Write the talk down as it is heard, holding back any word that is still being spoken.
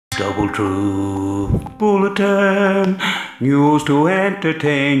Double Truth Bulletin, news to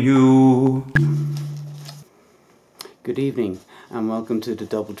entertain you. Good evening and welcome to the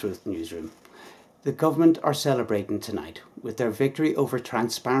Double Truth Newsroom. The government are celebrating tonight with their victory over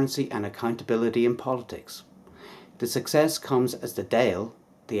transparency and accountability in politics. The success comes as the Dáil,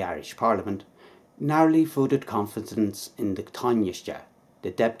 the Irish Parliament, narrowly voted confidence in the Taoiseach, the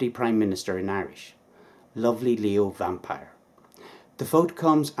Deputy Prime Minister in Irish, Lovely Leo Vampire. The vote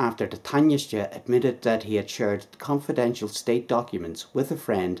comes after the Taoiseach admitted that he had shared confidential state documents with a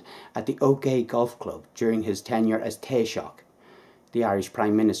friend at the OK Golf Club during his tenure as Taoiseach, the Irish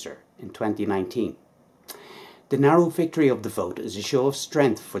Prime Minister, in 2019. The narrow victory of the vote is a show of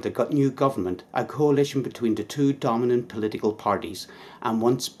strength for the new government, a coalition between the two dominant political parties and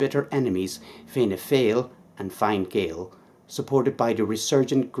once bitter enemies Fianna Fáil and Fine Gael, supported by the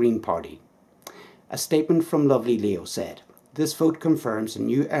resurgent Green Party. A statement from Lovely Leo said, "This vote confirms a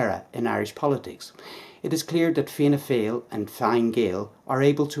new era in Irish politics. It is clear that Fianna Fáil and Fine Gael are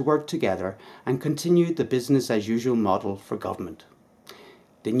able to work together and continue the business-as-usual model for government."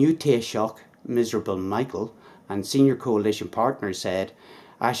 The new Taoiseach, Miserable Michael, and senior coalition partners said,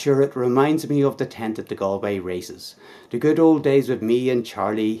 "Sure, it reminds me of the tent at the Galway races. The good old days with me and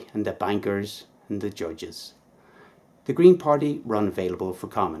Charlie and the bankers and the judges." The Green Party were unavailable for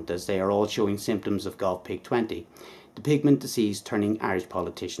comment as they are all showing symptoms of Golf Pig 20, the pigment disease turning Irish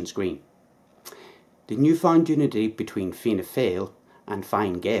politicians green. The newfound unity between Fianna Fáil and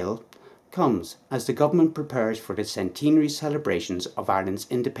Fine Gael comes as the government prepares for the centenary celebrations of Ireland's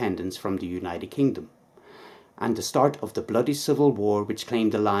independence from the United Kingdom and the start of the bloody civil war which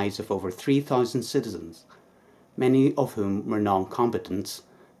claimed the lives of over 3,000 citizens, many of whom were non-combatants,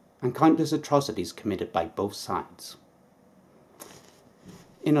 and countless atrocities committed by both sides.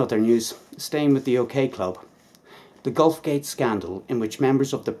 In other news, staying with the OK Club, the Golfgate scandal, in which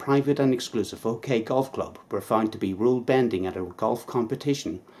members of the private and exclusive OK Golf Club were found to be rule-bending at a golf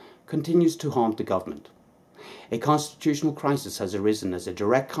competition, continues to haunt the government. A constitutional crisis has arisen as a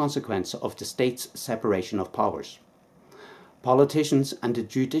direct consequence of the state's separation of powers. Politicians and the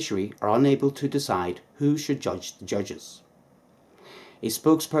judiciary are unable to decide who should judge the judges. A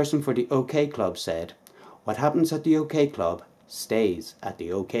spokesperson for the OK Club said, "What happens at the OK Club stays at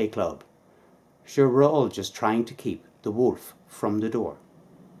the OK Club. Sure, we're all just trying to keep the wolf from the door."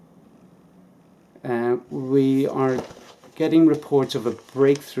 We are getting reports of a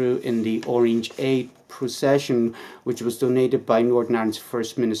breakthrough in the Orange Aid procession, which was donated by Northern Ireland's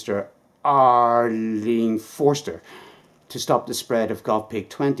First Minister Arlene Forster to stop the spread of Golf Pig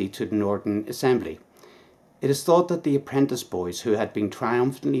 20 to the Northern Assembly. It is thought that the apprentice boys who had been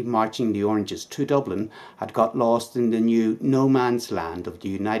triumphantly marching the oranges to Dublin had got lost in the new no man's land of the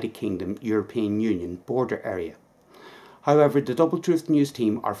United Kingdom European Union border area. However, the Double Truth News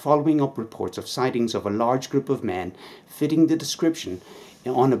team are following up reports of sightings of a large group of men fitting the description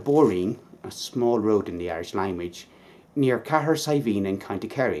on a boreen, a small road in the Irish language, near Cahir-Siveen in County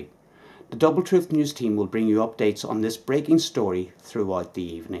Kerry. The Double Truth News team will bring you updates on this breaking story throughout the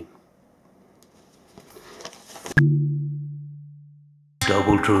evening.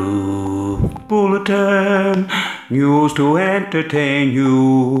 Double Truth Bulletin, news to entertain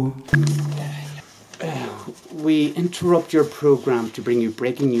you. We interrupt your programme to bring you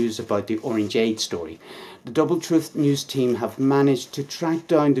breaking news about the Orange Aid story. The Double Truth News team have managed to track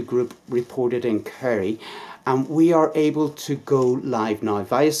down the group reported in Kerry, and we are able to go live now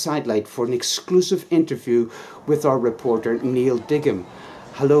via satellite for an exclusive interview with our reporter Neil Diggam.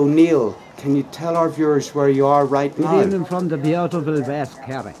 Hello Neil, can you tell our viewers where you are right now? Good evening from the beautiful West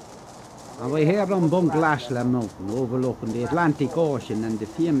Kerry. And we're here on Bunglashla Mountain, overlooking the Atlantic Ocean and the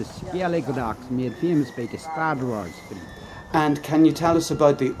famous Gaelic rocks made famous by the Star Wars film. And can you tell us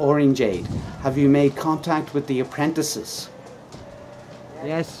about the Orange Aid? Have you made contact with the apprentices?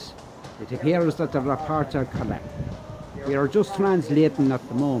 Yes, it appears that the reports are correct. We are just translating at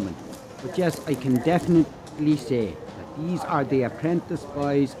the moment, but yes, I can definitely say that these are the apprentice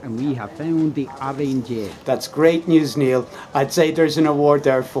boys and we have found the Orange Aid. That's great news, Neil. I'd say there's an award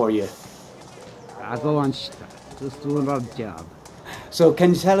there for you. Go on, just doing our job. So can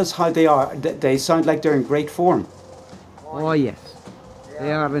you tell us how they are? They sound like they're in great form. Oh yes,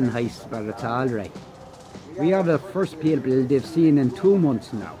 they are in high spirits, all right. We are the first people they've seen in 2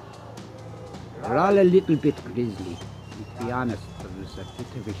 months now. They're all a little bit grizzly, to be honest, there's a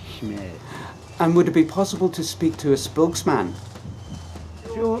bit of a smell. And would it be possible to speak to a spokesman?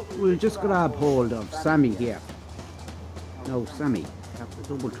 Sure, we'll just grab hold of Sammy here. No, Sammy, that's the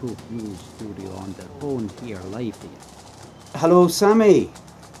Double Truth News studio on the phone here live for you. Hello, Sammy.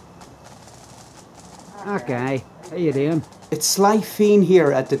 Okay, how you doing? It's Sly Feen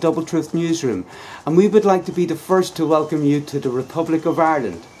here at the Double Truth Newsroom, and we would like to be the first to welcome you to the Republic of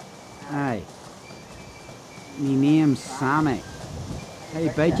Ireland. Aye. Me name's Sammy. Hey,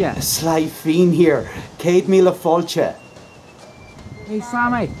 Bidja. Sly Feen here, Céad Míle Fáilte. Hey,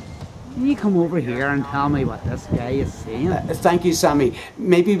 Sammy. Can you come over here and tell me what this guy is saying? Thank you, Sammy.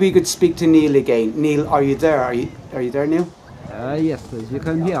 Maybe we could speak to Neil again. Neil, are you there? Are you there, Neil? Yes, as you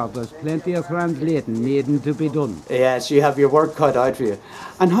can hear, there's plenty of translating needing to be done. Yes, you have your work cut out for you.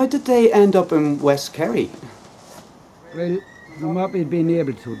 And how did they end up in West Kerry? Well, from what we've been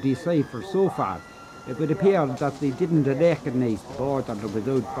able to decipher so far, it would appear that they didn't recognise the border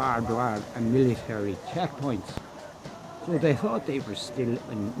without barbed wire and military checkpoints. So they thought they were still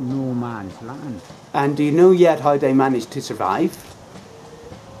in no man's land. And do you know yet how they managed to survive?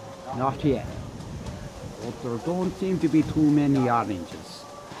 Not yet. But there don't seem to be too many oranges.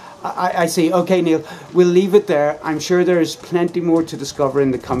 I see. Okay, Neil, we'll leave it there. I'm sure there's plenty more to discover in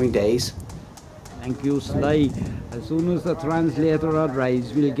the coming days. Thank you, Sly. As soon as the translator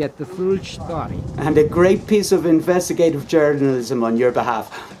arrives, we'll get the full story. And a great piece of investigative journalism on your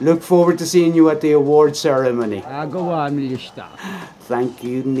behalf. Look forward to seeing you at the award ceremony. Go on, Milishta. Thank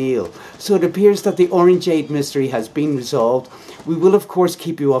you, Neil. So it appears that the Orangeade mystery has been resolved. We will, of course,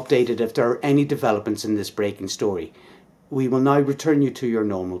 keep you updated if there are any developments in this breaking story. We will now return you to your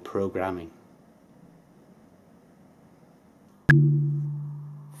normal programming.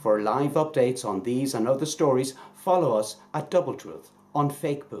 For live updates on these and other stories, follow us at Double Truth on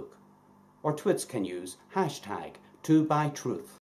Facebook. Or twits can use #2bytruth.